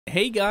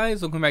Hey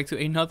guys, welcome back to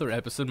another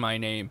episode. My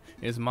name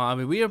is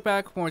Mabi. We are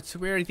back for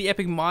Terraria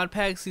Epic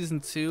Modpack Season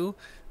 2.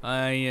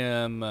 I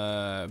am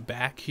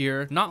back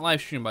here. Not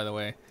live stream, by the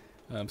way.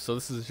 So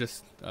this is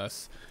just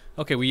us.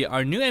 Okay,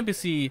 our new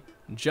NPC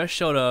just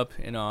showed up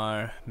in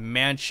our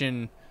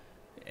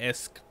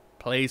mansion-esque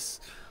place.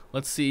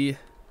 Let's see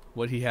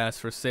what he has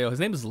for sale. His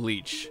name is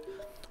Leech.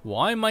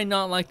 Why am I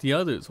not like the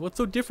others? What's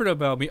so different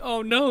about me?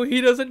 Oh no,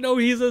 he doesn't know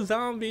he's a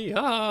zombie.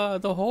 Ah,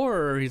 the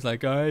horror. He's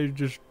like, I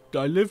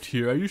lived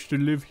here. I used to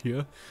live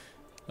here.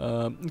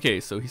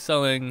 Okay, so he's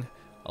selling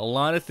a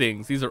lot of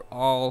things. These are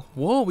all...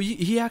 Whoa,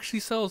 he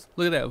actually sells...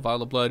 Look at that,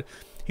 vial of blood.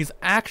 He's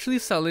actually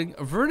selling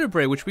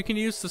vertebrae, which we can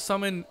use to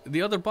summon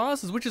the other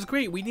bosses, which is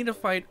great. We need to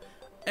fight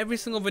every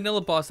single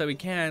vanilla boss that we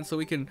can so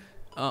we can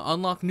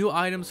unlock new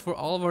items for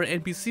all of our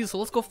NPCs. So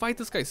let's go fight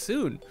this guy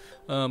soon.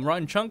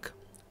 Rotten Chunk,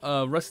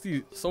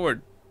 Rusty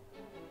Sword.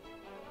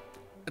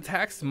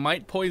 Attacks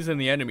might poison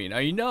the enemy. Now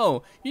you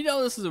know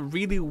this is a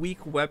really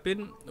weak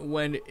weapon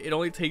when it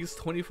only takes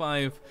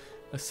 25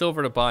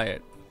 silver to buy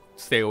it.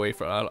 Stay away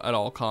from it at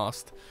all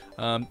cost.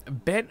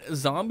 Bent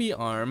zombie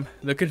arm,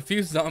 the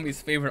confused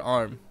zombie's favorite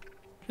arm.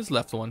 His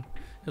left one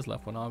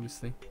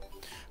obviously.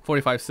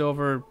 45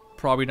 silver,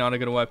 probably not a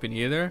good weapon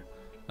either.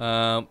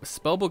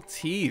 Spellbook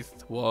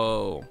teeth,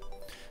 whoa.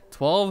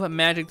 12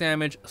 magic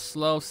damage,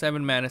 slow,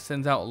 7 mana,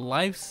 sends out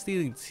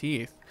life-stealing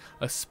teeth.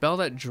 A spell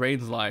that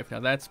drains life. Now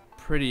that's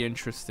pretty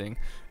interesting.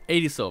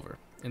 80 silver.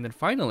 And then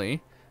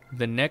finally,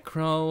 the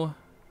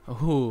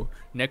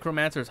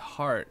Necromancer's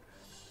Heart.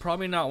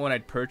 Probably not one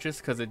I'd purchase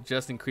because it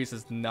just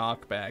increases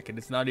knockback and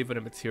it's not even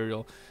a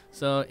material.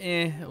 So,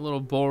 a little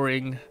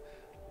boring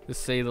to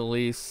say the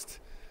least.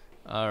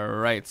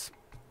 Alright.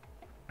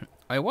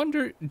 I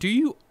wonder, do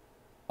you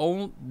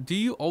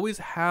always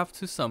have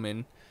to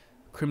summon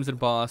Crimson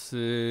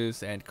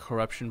bosses and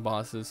Corruption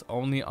bosses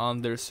only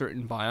on their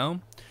certain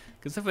biome?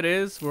 Because if it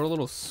is, we're a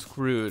little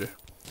screwed.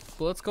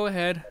 But let's go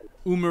ahead.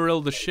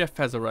 Umaril the chef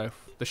has arrived.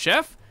 The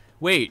chef?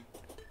 Wait,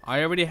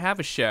 I already have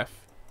a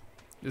chef.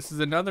 This is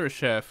another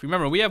chef.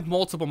 Remember, we have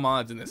multiple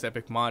mods in this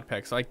epic mod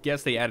pack, so I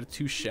guess they added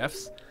 2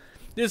 chefs.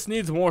 This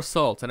needs more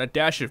salt and a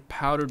dash of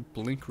powdered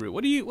blink root.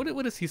 What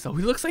does he sell?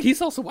 He looks like he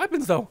sells some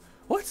weapons though.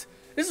 What?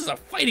 This is a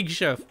fighting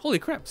chef. Holy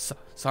crap.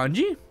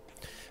 Sanji?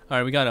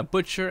 Alright, we got a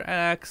butcher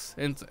axe.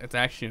 It's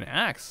actually an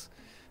axe.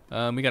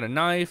 We got a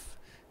knife.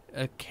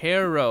 A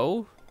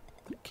Caro.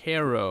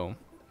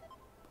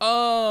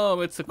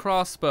 Oh, it's a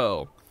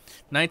crossbow.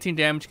 19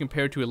 damage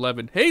compared to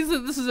 11. Hey,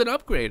 this is an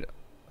upgrade.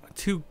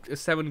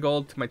 7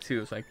 gold to my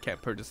 2, so I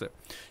can't purchase it.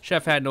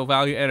 Chef had no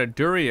value, and a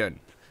durian.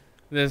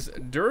 This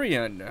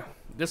durian.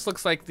 This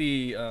looks like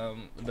the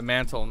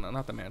mantle. No,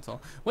 not the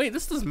mantle. Wait,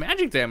 this does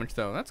magic damage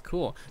though. That's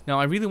cool. Now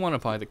I really want to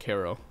buy the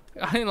Caro.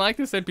 I like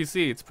this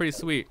NPC. It's pretty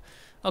sweet.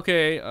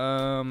 Okay.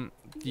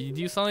 Do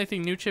you sell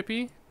anything new,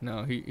 Chippy?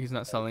 No, he's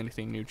not selling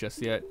anything new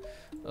just yet.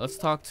 Let's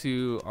talk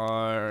to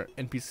our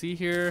NPC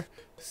here.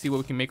 See what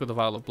we can make with the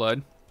vial of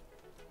blood.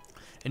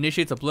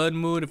 Initiates a blood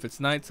mood if it's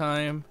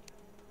nighttime.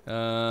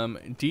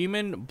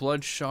 Demon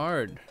blood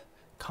shard.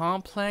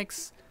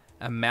 Complex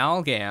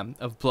amalgam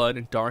of blood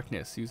and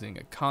darkness using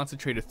a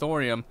concentrated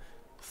thorium.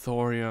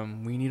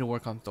 We need to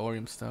work on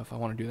thorium stuff. I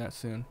want to do that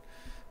soon.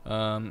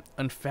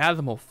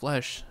 Unfathomable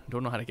flesh.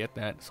 Don't know how to get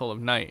that. Soul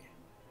of night.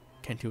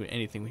 Can't do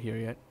anything here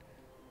yet.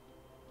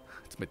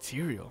 It's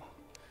material.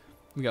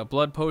 We got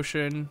blood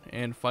potion,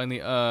 and finally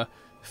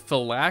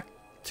phylactery.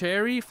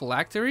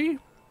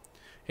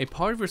 A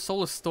part of your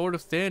soul is stored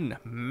within.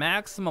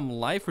 Maximum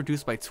life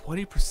reduced by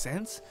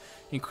 20%.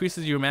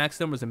 Increases your max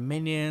numbers of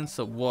minions.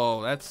 So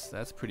whoa,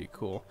 that's pretty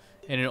cool.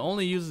 And it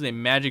only uses a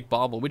magic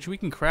bauble, which we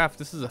can craft.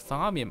 This is a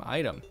thaumium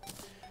item.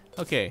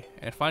 Okay,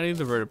 and finally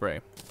the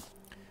vertebrae.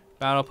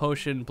 Battle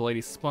potion,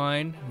 bloody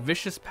spine,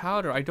 vicious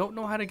powder. I don't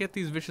know how to get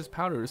these vicious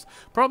powders.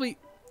 Probably,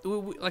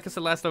 like I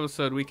said last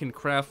episode, we can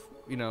craft,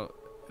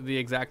 the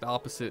exact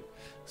opposite.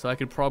 So I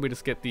could probably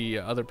just get the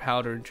other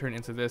powder and turn it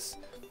into this.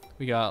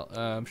 We got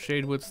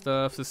shadewood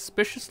stuff,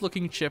 suspicious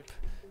looking chip.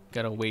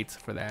 Gotta wait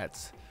for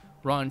that.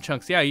 Rotten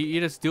chunks. Yeah, you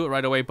just do it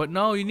right away. But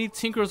no, you need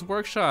Tinker's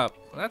Workshop.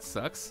 Well, that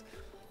sucks.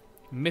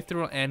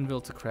 Mithril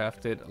anvil to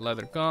craft it.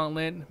 Leather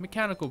gauntlet.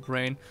 Mechanical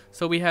brain.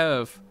 So we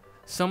have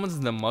summons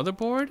the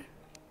motherboard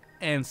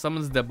and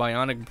summons the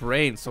bionic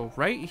brain. So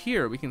right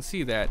here we can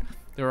see that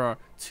there are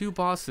 2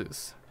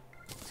 bosses.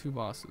 2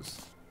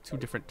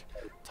 different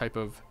type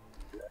of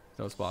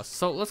those bosses.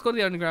 So let's go to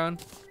the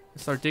underground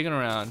and start digging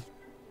around.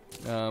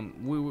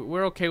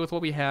 We're okay with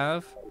what we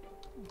have.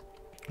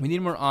 We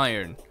need more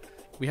iron.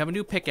 We have a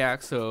new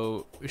pickaxe,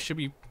 so it should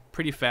be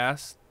pretty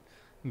fast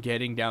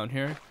getting down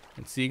here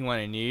and seeing what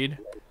I need.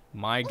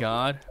 My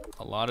god,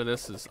 a lot of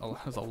this is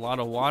there's a lot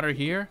of water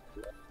here.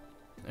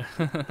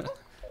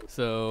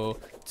 So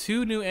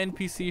 2 new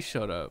NPCs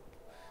showed up.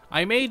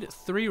 I made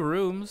 3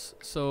 rooms,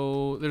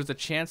 so there's a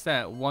chance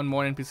that 1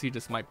 more NPC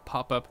just might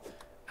pop up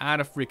out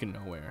of freaking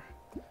nowhere.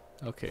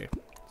 Okay,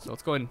 so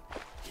let's go and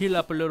heal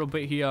up a little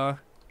bit here.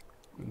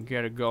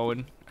 Get it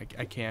going.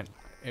 I can't.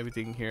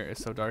 Everything here is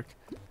so dark.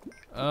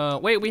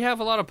 Wait, we have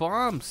a lot of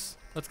bombs.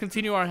 Let's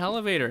continue our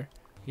elevator.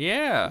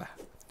 Yeah.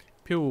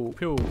 Pew,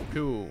 pew,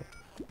 pew.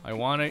 I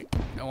want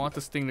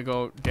this thing to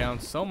go down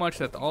so much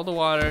that all the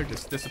water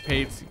just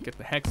dissipates. Get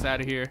the hex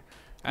out of here.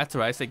 That's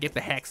right. I said get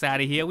the hex out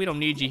of here. We don't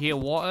need you here,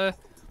 water.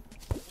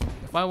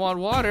 If I want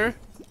water,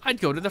 I'd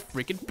go to the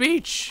freaking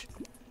beach.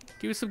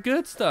 Give me some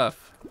good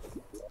stuff.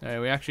 Alright,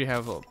 we actually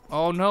have a...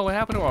 Oh no, what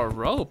happened to our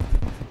rope?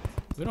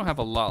 We don't have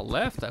a lot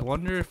left. I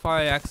wonder if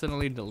I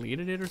accidentally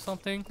deleted it or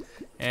something.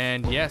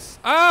 And yes.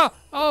 Ah!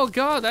 Oh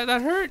god, that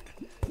hurt.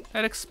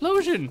 That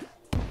explosion.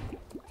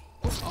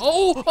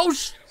 Oh! Oh!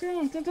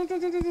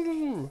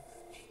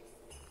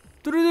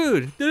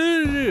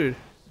 Dude!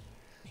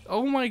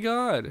 Oh my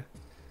god.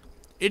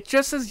 It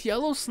just says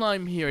yellow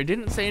slime here. It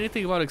didn't say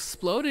anything about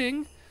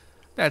exploding.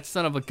 That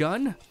son of a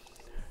gun.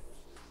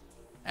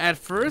 At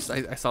first,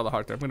 I saw the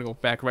heart there. I'm gonna go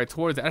back right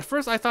towards it. At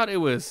first, I thought it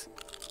was...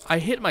 I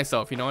hit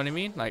myself, you know what I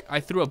mean? Like, I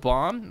threw a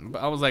bomb,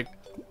 but I was like...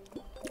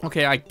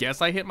 Okay, I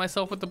guess I hit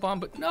myself with the bomb,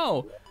 but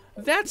no!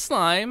 That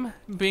slime,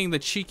 being the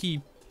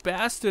cheeky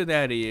bastard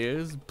that he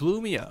is,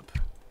 blew me up.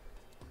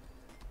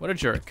 What a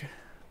jerk.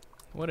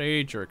 What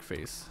a jerk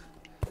face.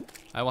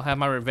 I will have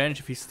my revenge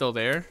if he's still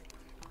there.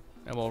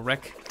 I will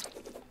wreck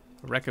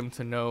him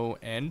to no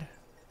end.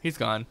 He's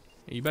gone.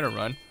 You better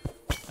run.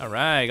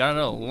 Alright, got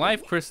another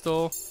life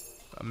crystal.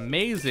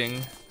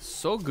 Amazing.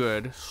 So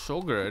good.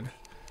 So good.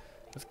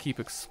 Let's keep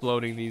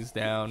exploding these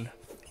down.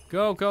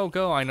 Go, go,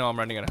 go. I know I'm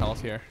running out of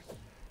health here.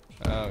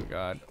 Oh,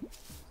 God.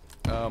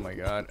 Oh, my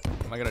God.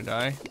 Am I gonna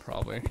die?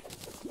 Probably.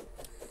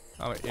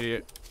 I'm an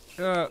idiot.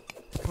 Come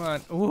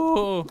on.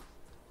 Whoa.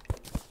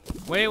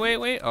 Wait, wait,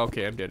 wait.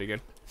 Okay, I'm dead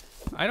again.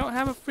 I don't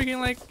have a freaking,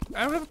 like...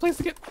 I don't have a place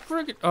to get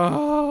freaking...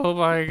 Oh,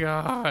 my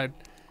God.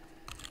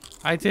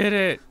 I did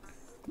it.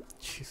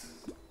 Jesus.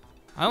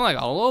 I'm, like,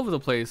 all over the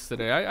place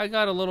today. I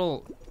got a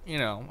little... You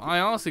know, I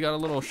honestly got a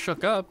little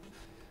shook up.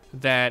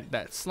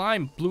 That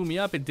slime blew me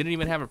up. It didn't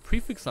even have a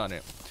prefix on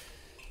it.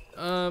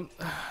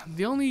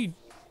 The only...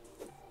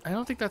 I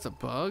don't think that's a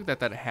bug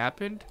that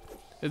happened.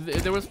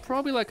 There was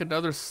probably like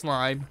another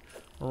slime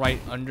right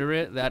under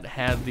it that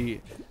had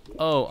the...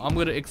 Oh, I'm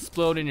gonna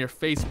explode in your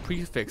face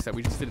prefix that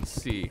we just didn't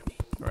see.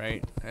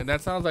 Right? And that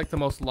sounds like the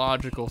most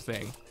logical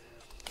thing.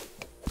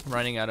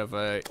 Running out of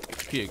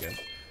XP again.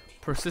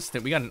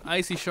 Persistent. We got an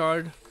icy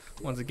shard.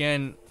 Once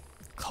again,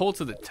 cold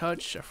to the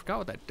touch. I forgot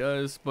what that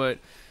does, but...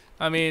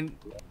 I mean,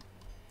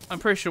 I'm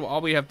pretty sure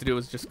all we have to do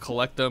is just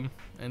collect them,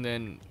 and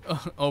then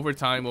over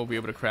time we'll be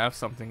able to craft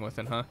something with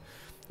it, huh?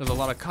 There's a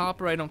lot of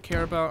copper I don't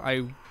care about.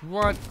 I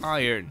want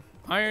iron.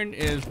 Iron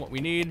is what we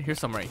need. Here's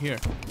some right here,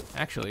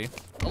 actually,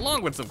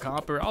 along with some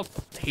copper. I'll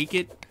take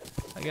it.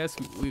 I guess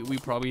we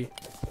probably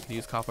can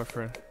use copper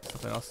for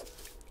something else.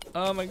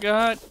 Oh my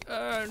god,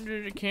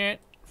 I can't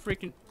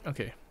freaking...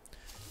 Okay,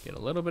 get a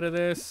little bit of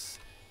this.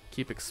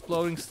 Keep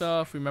exploding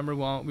stuff. Remember,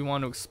 we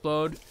want to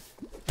explode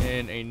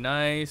in a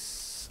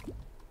nice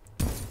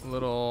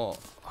little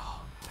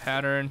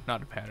pattern.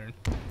 Not a pattern.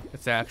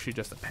 It's actually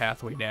just a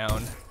pathway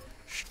down.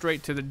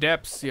 Straight to the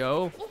depths,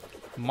 yo.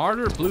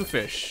 Martyr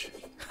bluefish.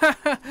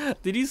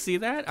 Did you see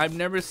that? I've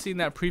never seen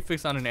that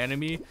prefix on an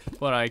enemy,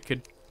 but I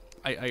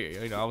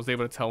was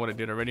able to tell what it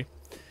did already.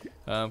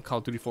 Call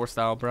of Duty 4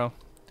 style, bro.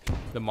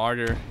 The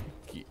martyr.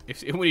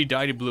 When he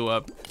died, he blew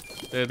up.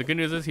 The good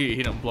news is he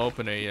didn't blow up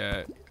in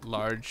a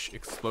large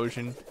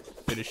explosion,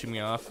 finishing me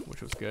off,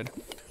 which was good.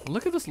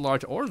 Look at this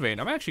large ore vein.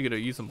 I'm actually gonna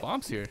use some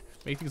bombs here,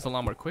 make things a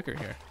lot more quicker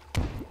here.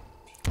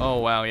 Oh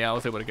wow, yeah, I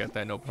was able to get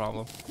that, no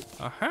problem.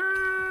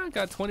 Aha!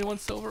 Got 21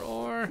 silver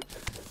ore.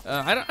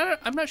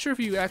 I'm not sure if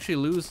you actually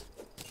lose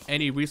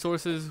any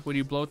resources when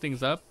you blow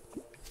things up.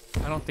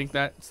 I don't think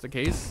that's the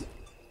case.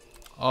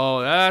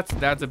 Oh,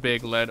 that's a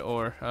big lead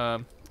ore,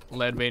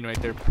 lead vein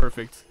right there.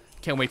 Perfect.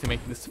 Can't wait to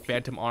make this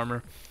phantom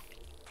armor.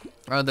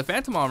 The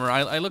phantom armor,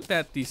 I looked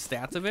at the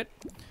stats of it.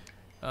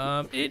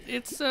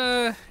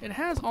 It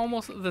has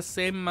almost the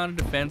same amount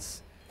of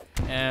defense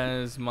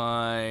as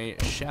my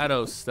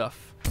shadow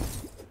stuff.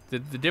 The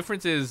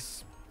difference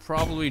is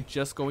probably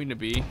just going to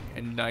be,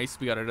 and nice,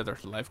 we got another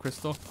life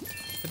crystal.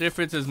 The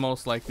difference is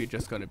most likely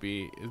just going to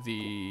be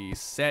the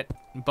set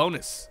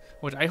bonus,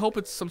 which I hope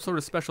it's some sort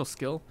of special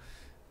skill.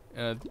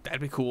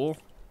 That'd be cool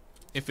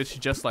if it's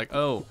just like,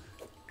 oh,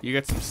 you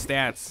get some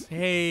stats.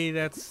 Hey,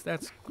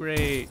 that's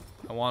great.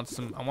 I want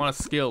a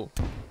skill.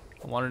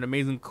 I want an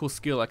amazing cool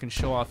skill I can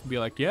show off and be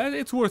like, yeah,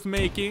 it's worth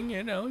making,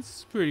 you know,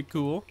 it's pretty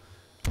cool.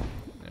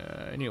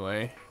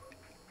 Anyway,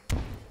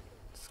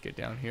 let's get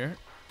down here.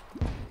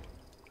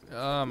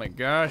 Oh my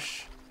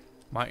gosh,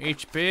 my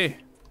HP.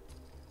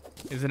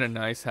 Isn't it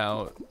nice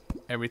how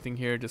everything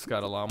here just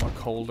got a lot more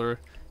colder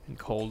and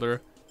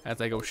colder as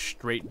I go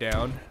straight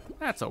down?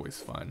 That's always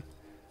fun.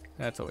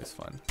 That's always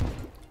fun.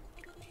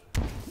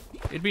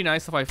 It'd be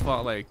nice if I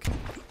fought like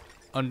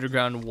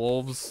underground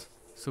wolves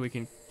so we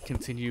can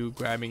continue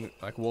grabbing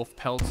like wolf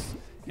pelts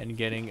and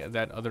getting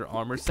that other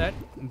armor set,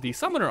 the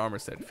summoner armor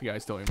set, if you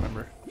guys don't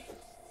remember.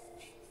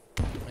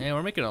 And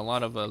we're making a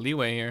lot of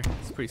leeway here.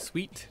 It's pretty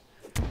sweet.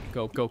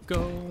 Go, go,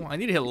 go. I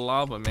need to hit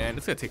lava, man.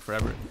 It's gonna take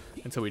forever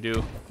until we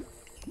do.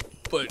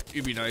 But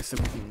it'd be nice if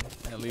we can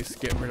at least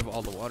get rid of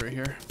all the water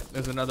here.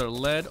 There's another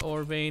lead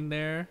ore vein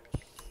there.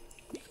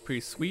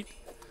 Pretty sweet.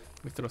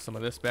 Let me throw some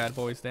of this bad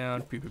boys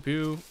down. Pew pew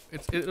pew.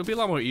 It'll be a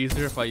lot more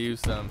easier if I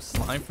use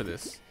slime for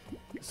this,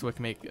 so I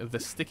can make the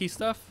sticky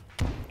stuff.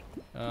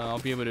 I'll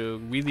be able to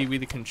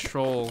really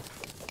control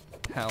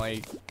how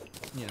I,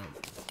 you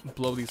know,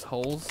 blow these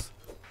holes.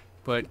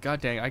 But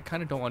god dang, I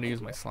kind of don't want to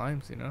use my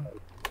slimes, you know.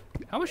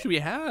 How much do we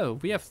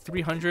have? We have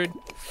 300.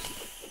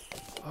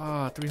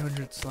 Ah,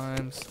 300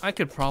 slimes. I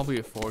could probably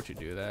afford to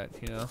do that,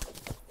 you know,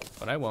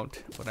 but I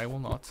won't. But I will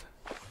not.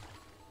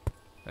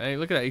 Hey,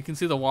 look at that. You can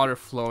see the water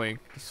flowing.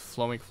 Just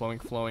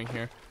flowing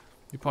here.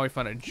 You probably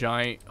found a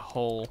giant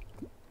hole.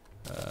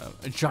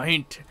 A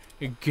giant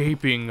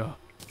gaping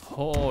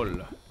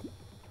hole.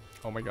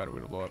 Oh my god,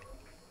 we're gonna blow up.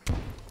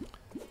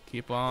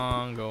 Keep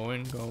on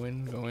going.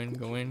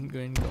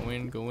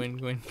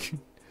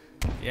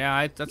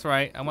 Yeah, that's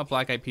right. I want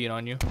black eye peeing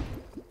on you.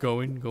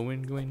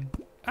 Going.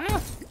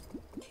 Ah!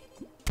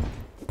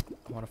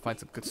 I want to find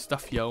some good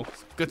stuff, yo.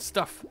 Some good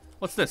stuff.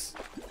 What's this?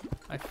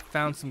 I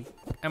found some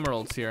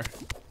emeralds here.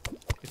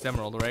 It's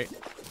emerald, right?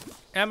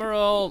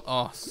 Emerald!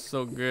 Oh,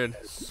 so good.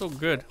 So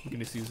good. We can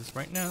just use this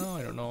right now.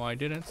 I don't know why I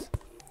didn't.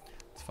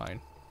 It's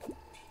fine.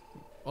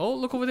 Oh,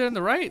 look over there on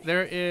the right.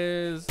 There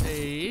is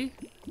a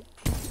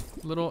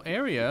little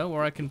area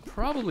where I can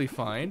probably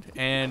find.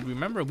 And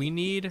remember, we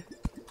need...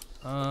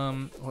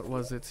 what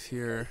was it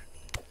here?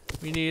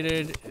 We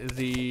needed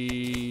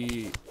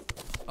the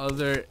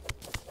other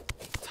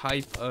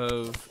type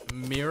of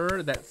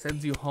mirror that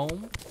sends you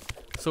home,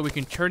 so we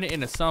can turn it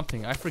into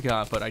something. I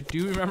forgot, but I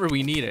do remember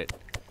we need it.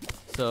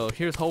 So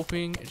here's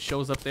hoping it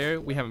shows up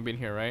there. We haven't been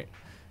here, right?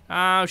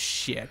 Oh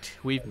shit,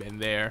 we've been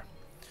there.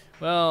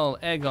 Well,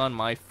 egg on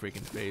my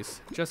freaking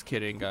face. Just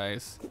kidding,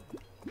 guys.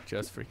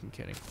 Just freaking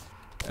kidding.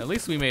 At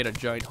least we made a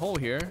giant hole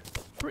here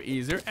for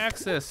easier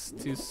access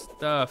to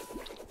stuff.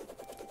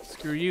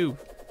 Screw you,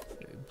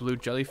 blue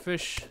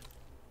jellyfish.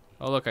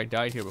 Oh look, I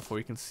died here before.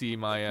 You can see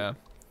my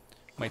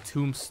my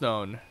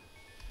tombstone.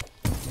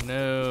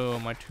 No,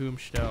 my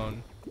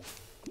tombstone.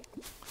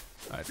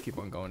 Alright, let's keep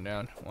on going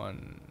down.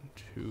 1,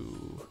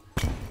 2,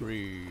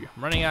 3.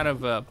 I'm running out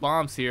of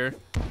bombs here,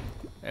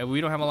 and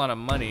we don't have a lot of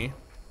money.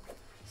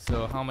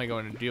 So how am I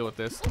going to deal with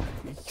this?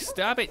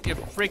 Stop it, you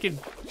freaking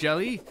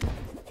jelly!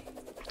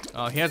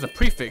 Oh, he has a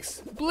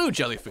prefix. Blue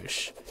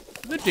jellyfish.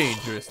 The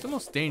dangerous. The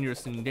most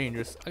dangerous and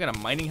dangerous. I got a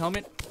mining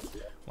helmet.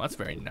 Well, that's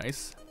very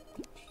nice.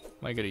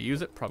 Am I going to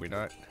use it? Probably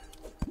not.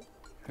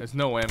 There's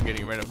no way I'm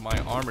getting rid of my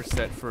armor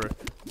set for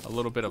a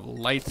little bit of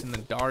light in the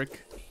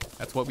dark.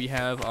 That's what we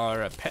have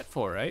our pet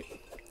for, right?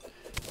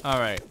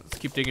 Alright, let's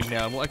keep digging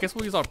down. Well, I guess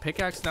we'll use our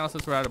pickaxe now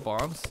since we're out of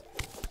bombs.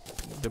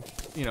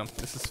 You know,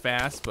 this is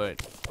fast, but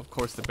of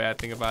course the bad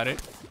thing about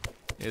it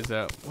is,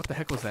 what the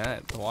heck was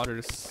that? The water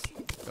just...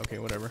 Okay,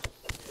 whatever.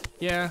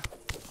 Yeah,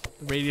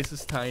 the radius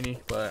is tiny,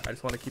 but I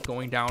just want to keep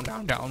going down.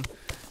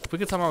 If we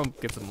could somehow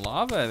get some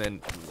lava, then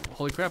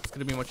holy crap, it's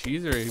going to be much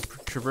easier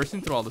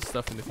traversing through all this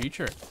stuff in the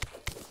future.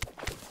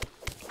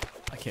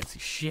 I can't see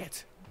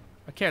shit.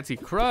 I can't see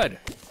crud.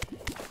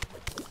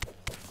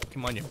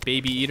 Come on, you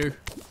baby eater.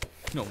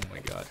 Oh my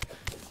god.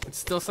 It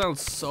still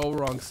sounds so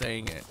wrong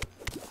saying it.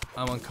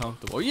 I'm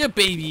uncomfortable. Yeah,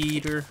 baby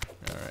eater.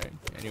 Alright,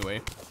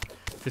 anyway.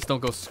 Just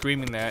don't go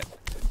screaming that.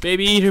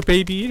 Baby eater,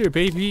 baby eater,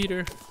 baby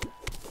eater.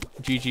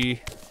 GG.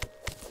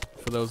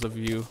 For those of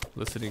you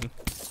listening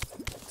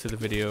to the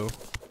video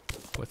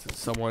with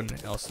someone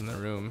else in the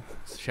room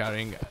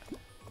shouting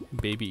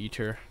baby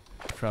eater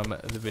from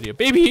the video.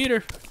 Baby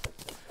eater!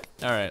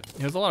 Alright,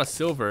 there's a lot of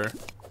silver.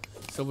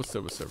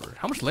 Silver.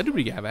 How much lead did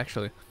we have,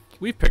 actually?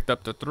 We picked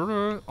up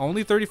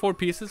only 34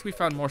 pieces. We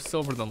found more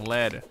silver than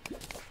lead.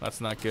 That's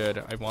not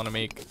good. I want to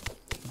make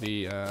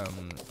the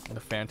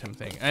phantom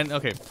thing. And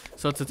okay,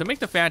 so to make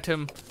the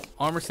phantom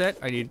armor set,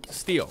 I need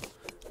steel.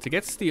 To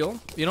get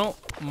steel, you don't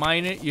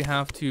mine it. You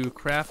have to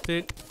craft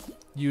it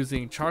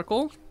using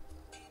charcoal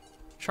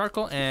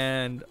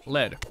and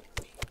lead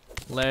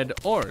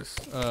ores.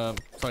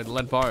 Sorry,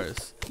 lead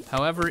bars.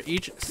 However,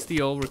 each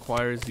steel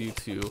requires you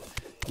to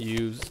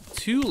use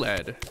 2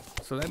 lead.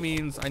 So that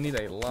means I need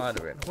a lot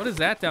of it. What is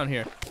that down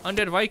here?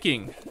 Undead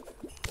Viking.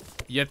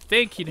 You'd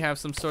think he'd have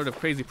some sort of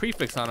crazy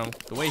prefix on him,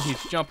 the way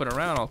he's jumping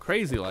around all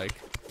crazy like.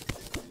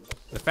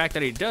 The fact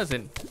that he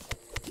doesn't,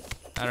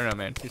 I don't know,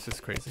 man. It's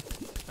just crazy.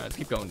 Alright, let's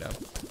keep going down.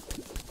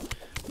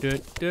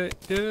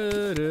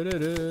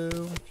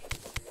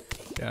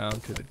 Down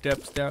to the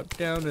depths,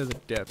 down to the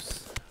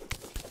depths.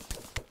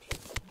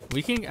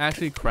 We can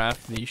actually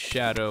craft the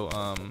shadow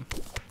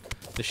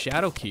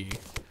key,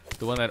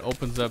 the one that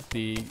opens up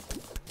the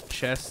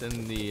chest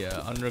in the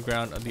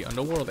underground, the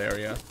underworld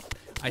area.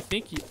 I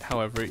think,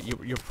 however,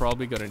 you're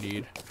probably gonna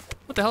need.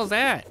 What the hell is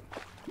that?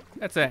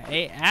 That's an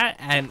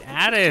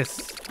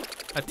Atis.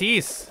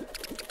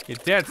 You're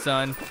dead,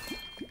 son.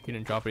 You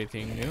didn't drop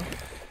anything new.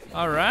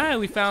 All right,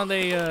 we found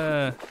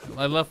a.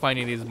 I love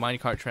finding these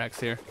minecart tracks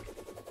here.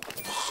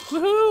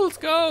 Woohoo! Let's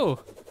go.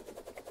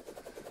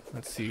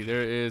 Let's see.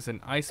 There is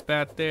an ice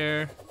bat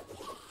there.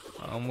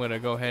 I'm gonna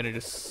go ahead and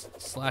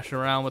just slash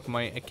around with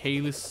my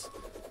Achilles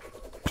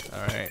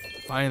Alright,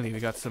 finally we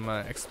got some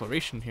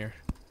exploration here.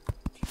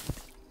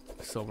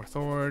 Silver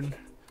thorn.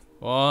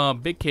 Oh,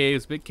 big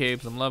caves,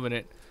 I'm loving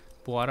it.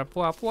 I'm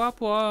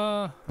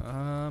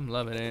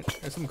loving it.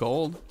 There's some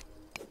gold.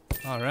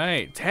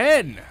 Alright,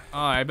 10! Oh,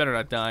 I better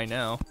not die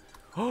now.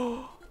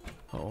 Oh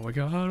my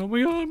god,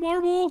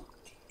 marble!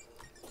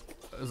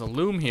 There's a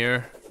loom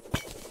here.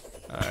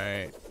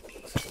 Alright,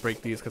 let's just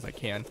break these because I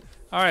can.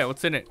 Alright,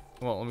 what's in it?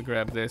 Well, let me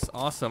grab this.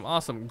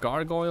 Awesome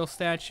gargoyle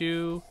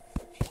statue.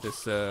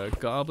 This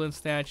goblin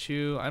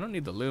statue. I don't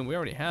need the loom, we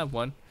already have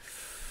one.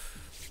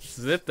 This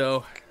is it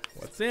though.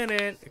 What's in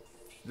it?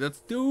 Let's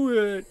do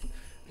it.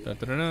 Dun,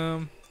 dun, dun,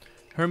 dun.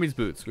 Hermes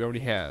boots, we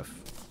already have.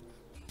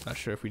 Not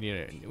sure if we need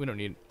it. We don't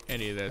need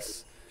any of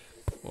this.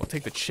 We'll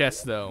take the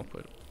chest though.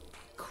 But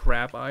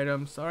crap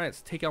items. Alright,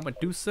 let's take out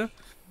Medusa.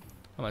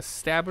 I'm gonna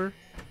stab her.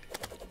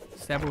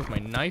 Stab her with my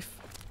knife.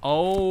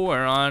 Oh,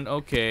 we're on.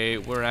 Okay,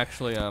 we're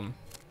actually turning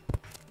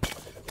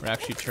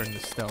the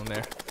stone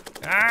there.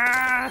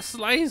 Ah,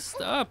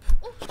 sliced up.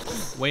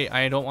 Wait,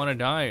 I don't want to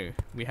die.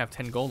 We have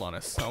 10 gold on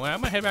us. So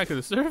I'm gonna head back to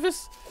the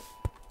surface.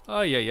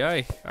 Oh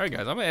yeah. Alright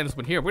guys, I'm gonna end this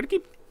one here. We're gonna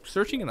keep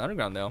searching in the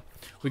underground though.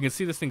 We can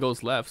see this thing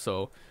goes left,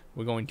 so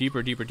we're going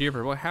deeper.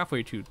 About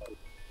halfway to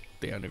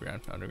the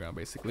underground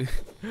basically.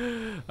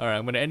 Alright,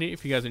 I'm gonna end it.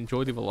 If you guys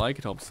enjoyed, leave a like,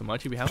 it helps so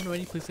much. If you haven't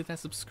already, please hit that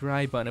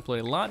subscribe button. I upload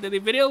a lot of daily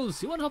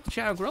videos. You want to help the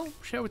channel grow?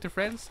 Share it with your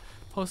friends.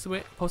 Post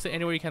it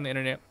anywhere you can on the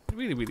internet.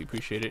 Really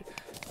appreciate it.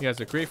 You guys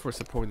are great for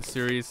supporting the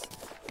series.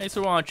 Thanks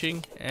for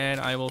watching, and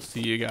I will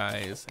see you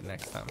guys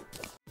next time.